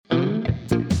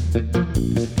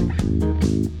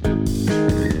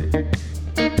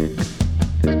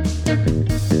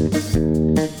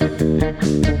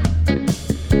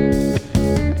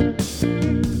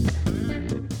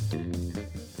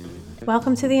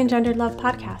welcome to the Engendered Love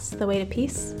Podcast, The Way to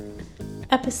Peace,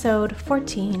 Episode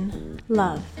 14,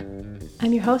 Love.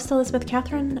 I'm your host, Elizabeth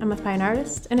Catherine. I'm a fine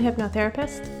artist and a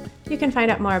hypnotherapist. You can find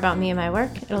out more about me and my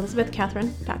work at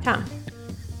elizabethcatherine.com.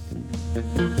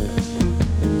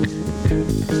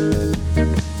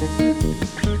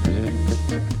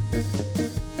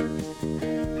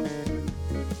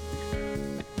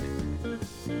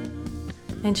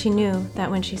 And she knew that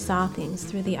when she saw things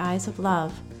through the eyes of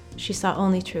love, she saw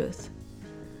only truth.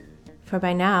 For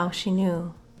by now she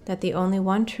knew that the only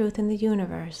one truth in the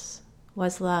universe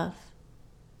was love.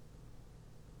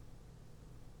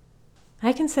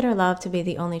 I consider love to be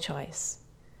the only choice.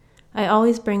 I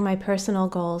always bring my personal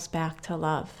goals back to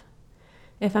love.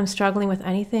 If I'm struggling with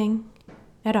anything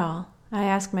at all, I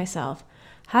ask myself,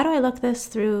 how do I look at this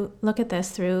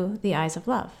through the eyes of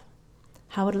love?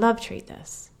 How would love treat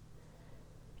this?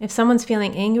 If someone's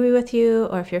feeling angry with you,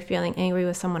 or if you're feeling angry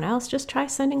with someone else, just try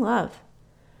sending love.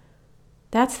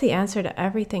 That's the answer to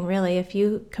everything, really. If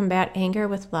you combat anger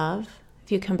with love,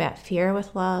 if you combat fear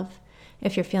with love,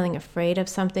 if you're feeling afraid of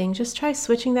something, just try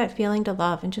switching that feeling to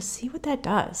love and just see what that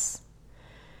does.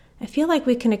 I feel like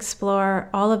we can explore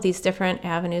all of these different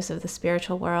avenues of the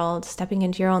spiritual world, stepping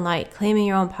into your own light, claiming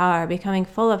your own power, becoming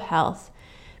full of health,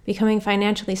 becoming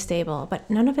financially stable, but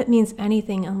none of it means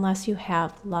anything unless you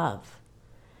have love.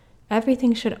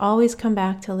 Everything should always come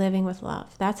back to living with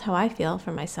love. That's how I feel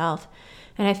for myself.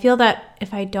 And I feel that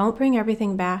if I don't bring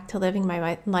everything back to living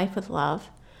my life with love,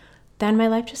 then my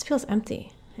life just feels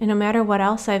empty. And no matter what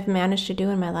else I've managed to do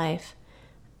in my life,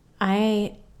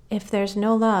 if there's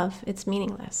no love, it's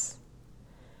meaningless.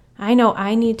 I know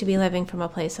I need to be living from a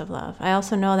place of love. I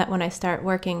also know that when I start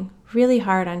working really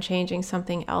hard on changing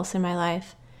something else in my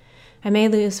life, I may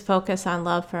lose focus on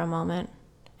love for a moment.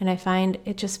 And I find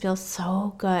it just feels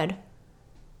so good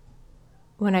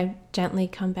when I gently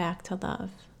come back to love.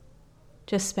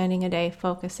 Just spending a day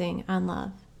focusing on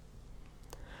love.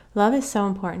 Love is so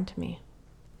important to me.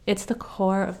 It's the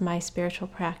core of my spiritual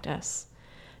practice.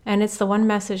 And it's the one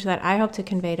message that I hope to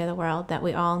convey to the world, that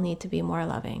we all need to be more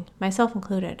loving, myself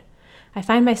included. I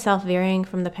find myself veering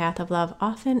from the path of love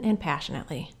often and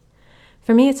passionately.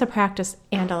 For me, it's a practice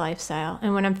and a lifestyle,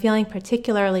 and when I'm feeling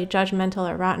particularly judgmental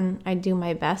or rotten, I do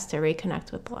my best to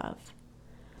reconnect with love.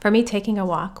 For me, taking a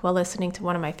walk while listening to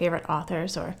one of my favorite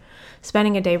authors, or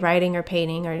spending a day writing or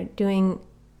painting, or doing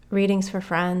readings for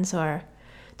friends, or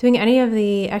doing any of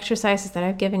the exercises that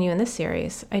I've given you in this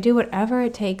series, I do whatever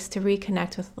it takes to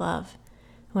reconnect with love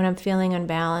when I'm feeling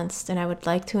unbalanced, and I would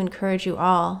like to encourage you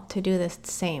all to do this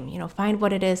same. Find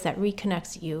what it is that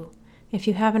reconnects you, if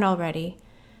you haven't already,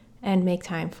 and make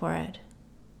time for it.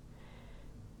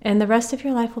 And the rest of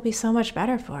your life will be so much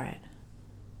better for it.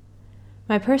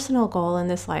 My personal goal in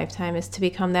this lifetime is to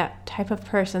become that type of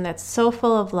person that's so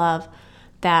full of love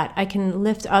that I can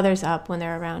lift others up when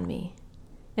they're around me.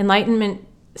 Enlightenment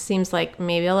seems like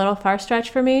maybe a little far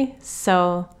stretch for me,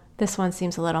 so this one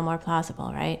seems a little more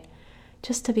plausible, right?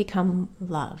 Just to become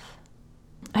love.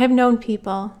 I have known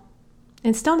people,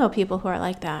 and still know people who are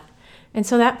like that. And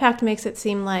so that fact makes it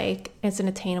seem like it's an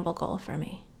attainable goal for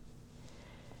me.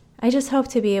 I just hope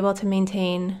to be able to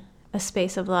maintain a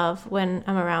space of love when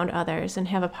I'm around others and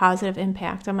have a positive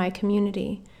impact on my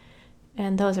community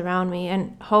and those around me,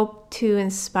 and hope to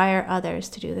inspire others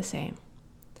to do the same,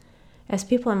 as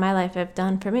people in my life have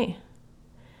done for me.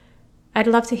 I'd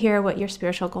love to hear what your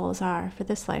spiritual goals are for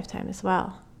this lifetime as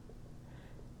well.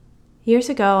 Years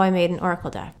ago, I made an oracle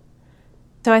deck.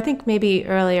 So I think maybe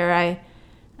earlier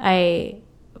I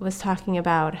was talking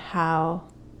about how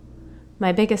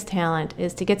my biggest talent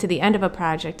is to get to the end of a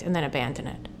project and then abandon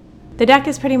it. The deck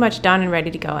is pretty much done and ready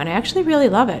to go, and I actually really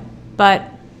love it. But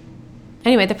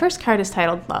anyway, the first card is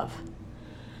titled Love,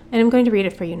 and I'm going to read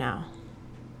it for you now.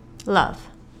 Love.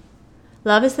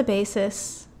 Love is the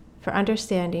basis for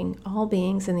understanding all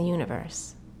beings in the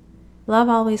universe. Love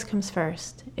always comes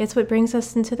first. It's what brings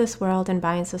us into this world and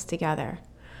binds us together.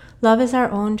 Love is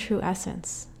our own true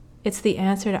essence. It's the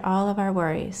answer to all of our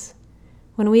worries.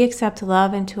 When we accept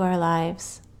love into our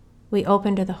lives, we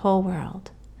open to the whole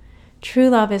world. True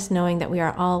love is knowing that we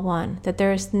are all one, that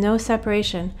there is no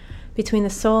separation between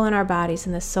the soul in our bodies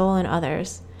and the soul in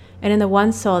others, and in the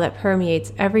one soul that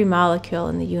permeates every molecule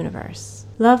in the universe.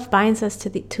 Love binds us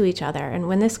to each other, and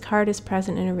when this card is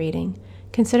present in a reading,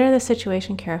 consider the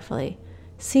situation carefully.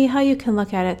 See how you can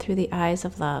look at it through the eyes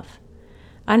of love.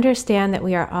 Understand that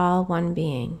we are all one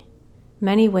being,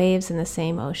 many waves in the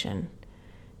same ocean.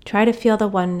 Try to feel the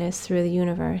oneness through the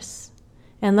universe,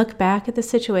 and look back at the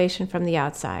situation from the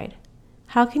outside.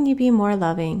 How can you be more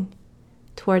loving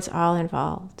towards all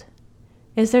involved?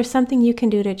 Is there something you can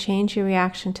do to change your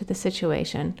reaction to the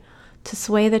situation to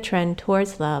sway the trend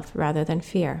towards love rather than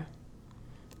fear?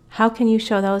 How can you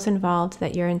show those involved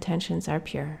that your intentions are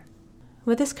pure?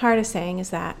 What this card is saying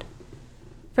is that,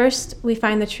 first, we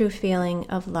find the true feeling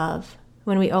of love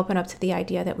when we open up to the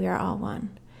idea that we are all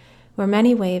one. We're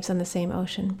many waves on the same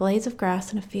ocean, blades of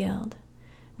grass in a field.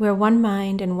 We're one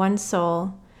mind and one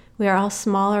soul. We are all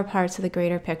smaller parts of the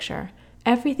greater picture.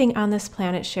 Everything on this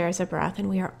planet shares a breath, and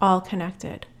we are all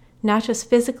connected, not just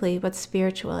physically, but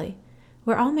spiritually.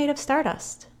 We're all made of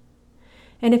stardust.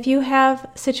 And if you have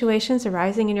situations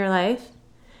arising in your life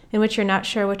in which you're not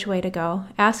sure which way to go,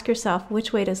 ask yourself,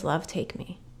 which way does love take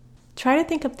me? Try to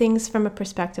think of things from a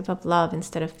perspective of love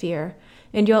instead of fear,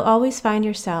 and you'll always find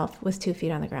yourself with 2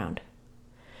 feet on the ground.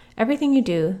 Everything you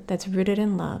do that's rooted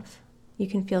in love, you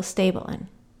can feel stable in.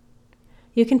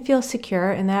 You can feel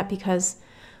secure in that because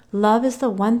love is the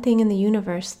one thing in the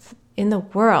universe, in the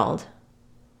world,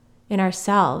 in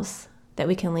ourselves, that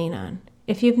we can lean on.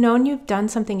 If you've known you've done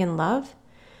something in love,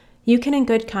 you can in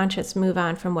good conscience move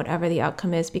on from whatever the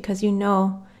outcome is because you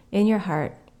know in your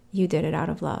heart you did it out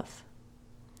of love.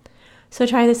 So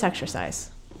try this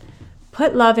exercise.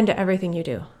 Put love into everything you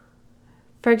do.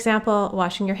 For example,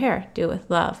 washing your hair, do it with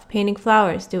love. Painting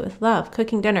flowers, do it with love.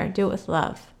 Cooking dinner, do it with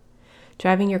love.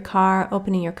 Driving your car,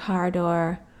 opening your car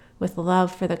door with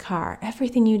love for the car.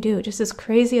 Everything you do, just as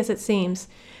crazy as it seems,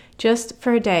 just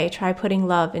for a day, try putting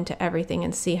love into everything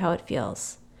and see how it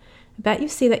feels. I bet you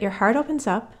see that your heart opens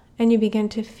up and you begin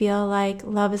to feel like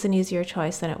love is an easier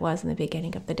choice than it was in the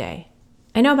beginning of the day.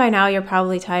 I know by now you're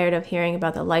probably tired of hearing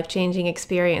about the life-changing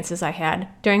experiences I had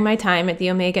during my time at the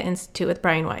Omega Institute with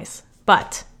Brian Weiss,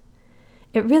 but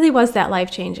it really was that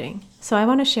life-changing. So I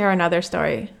want to share another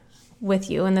story with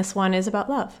you, and this one is about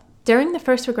love. During the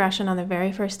first regression on the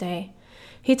very first day,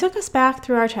 he took us back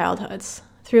through our childhoods,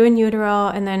 through in utero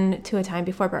and then to a time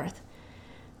before birth,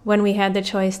 when we had the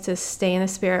choice to stay in the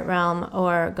spirit realm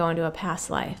or go into a past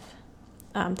life.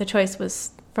 The choice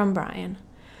was from Brian.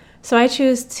 So I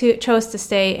chose to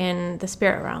stay in the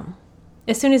spirit realm.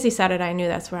 As soon as he said it, I knew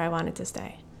that's where I wanted to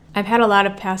stay. I've had a lot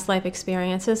of past life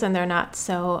experiences, and they're not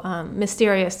so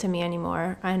mysterious to me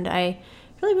anymore. And I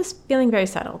really was feeling very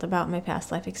settled about my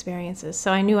past life experiences.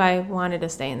 So I knew I wanted to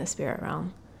stay in the spirit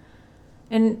realm.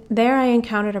 And there I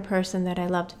encountered a person that I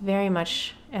loved very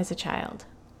much as a child.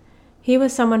 He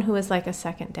was someone who was like a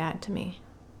second dad to me.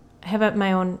 I have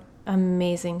my own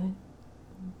amazing,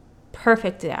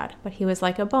 perfect dad, but he was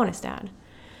like a bonus dad.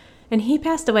 And he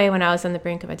passed away when I was on the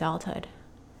brink of adulthood.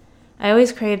 I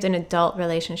always craved an adult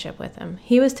relationship with him.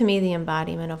 He was to me the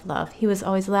embodiment of love. He was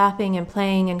always laughing and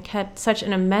playing and kept such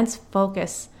an immense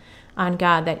focus on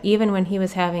God that even when he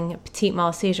was having petite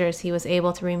mal seizures, he was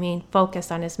able to remain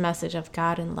focused on his message of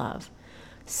God and love.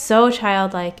 So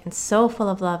childlike and so full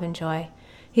of love and joy.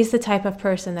 He's the type of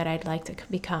person that I'd like to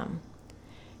become.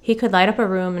 He could light up a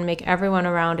room and make everyone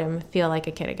around him feel like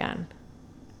a kid again.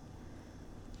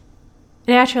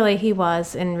 Naturally, he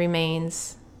was and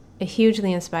remains a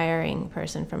hugely inspiring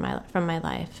person from my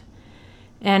life.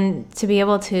 And to be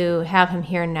able to have him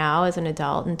here now as an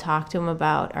adult and talk to him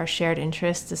about our shared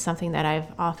interests is something that I've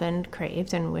often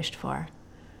craved and wished for.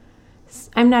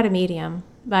 I'm not a medium,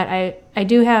 but I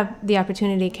do have the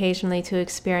opportunity occasionally to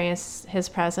experience his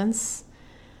presence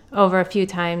over a few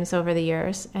times over the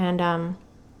years.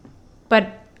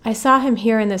 But I saw him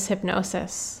here in this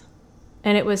hypnosis,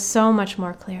 and it was so much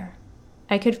more clear.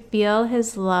 I could feel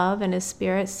his love and his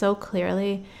spirit so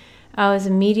clearly. I was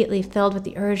immediately filled with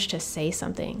the urge to say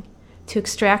something, to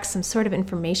extract some sort of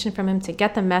information from him, to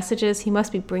get the messages he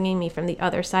must be bringing me from the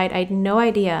other side. I had no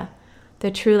idea the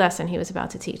true lesson he was about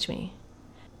to teach me.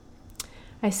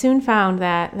 I soon found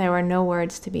that there were no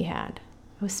words to be had.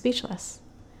 I was speechless.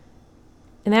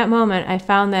 In that moment, I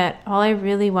found that all I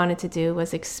really wanted to do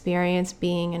was experience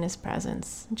being in his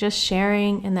presence, just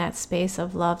sharing in that space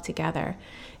of love together,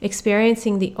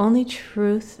 experiencing the only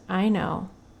truth I know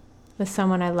with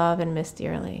someone I love and miss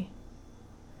dearly.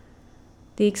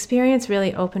 The experience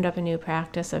really opened up a new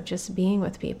practice of just being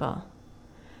with people.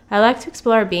 I like to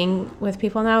explore being with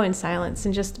people now in silence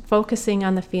and just focusing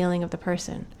on the feeling of the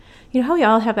person. You know how we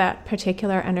all have that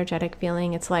particular energetic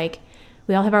feeling? It's like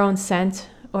we all have our own scent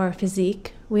or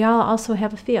physique. We all also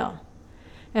have a feel.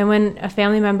 And when a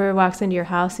family member walks into your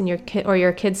house and your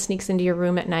kid sneaks into your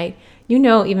room at night, you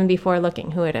know even before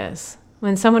looking who it is.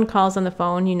 When someone calls on the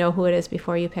phone, you know who it is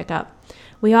before you pick up.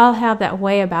 We all have that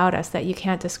way about us that you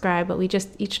can't describe, but we just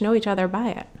each know each other by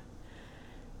it.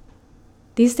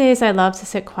 These days, I love to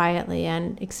sit quietly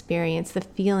and experience the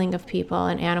feeling of people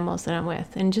and animals that I'm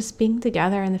with, and just being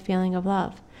together in the feeling of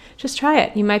love. Just try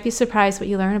it. You might be surprised what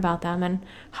you learn about them and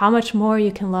how much more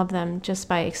you can love them just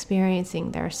by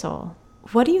experiencing their soul.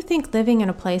 what do you think living in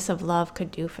a place of love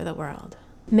could do for the world?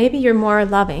 Maybe you're more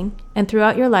loving, and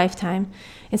throughout your lifetime,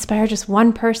 inspire just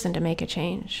one person to make a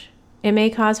change. It may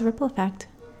cause a ripple effect.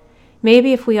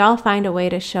 Maybe if we all find a way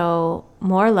to show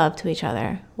more love to each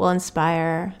other, we'll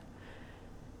inspire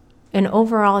an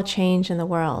overall change in the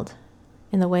world,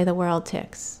 in the way the world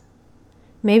ticks.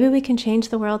 Maybe we can change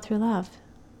the world through love.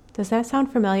 Does that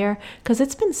sound familiar? Because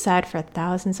it's been said for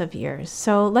thousands of years.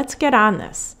 So let's get on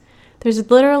this.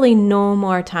 There's literally no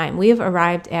more time. We have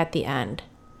arrived at the end.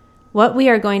 What are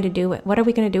we going to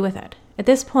do with it? At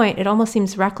this point, it almost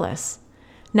seems reckless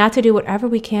not to do whatever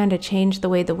we can to change the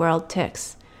way the world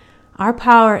ticks. Our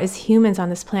power as humans on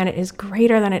this planet is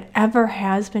greater than it ever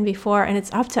has been before, and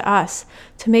it's up to us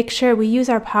to make sure we use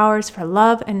our powers for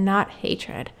love and not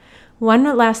hatred. One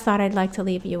last thought I'd like to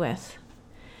leave you with.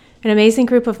 An amazing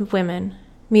group of women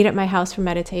meet at my house for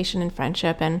meditation and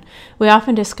friendship, and we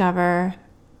often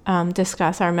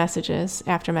discuss our messages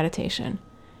after meditation.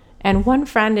 And one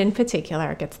friend in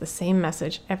particular gets the same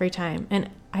message every time, and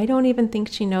I don't even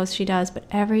think she knows she does, but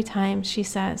every time she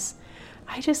says,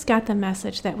 I just got the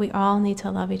message that we all need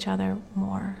to love each other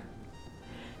more.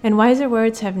 And wiser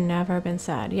words have never been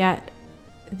said, yet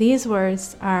these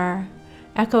words are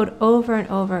echoed over and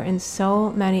over in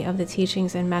so many of the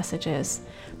teachings and messages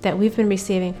that we've been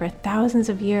receiving for thousands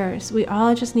of years. We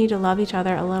all just need to love each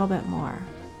other a little bit more.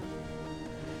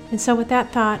 And so with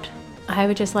that thought, I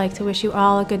would just like to wish you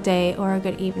all a good day or a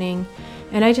good evening.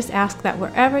 And I just ask that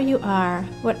wherever you are,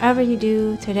 whatever you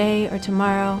do today or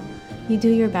tomorrow, you do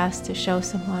your best to show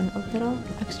someone a little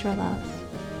extra love.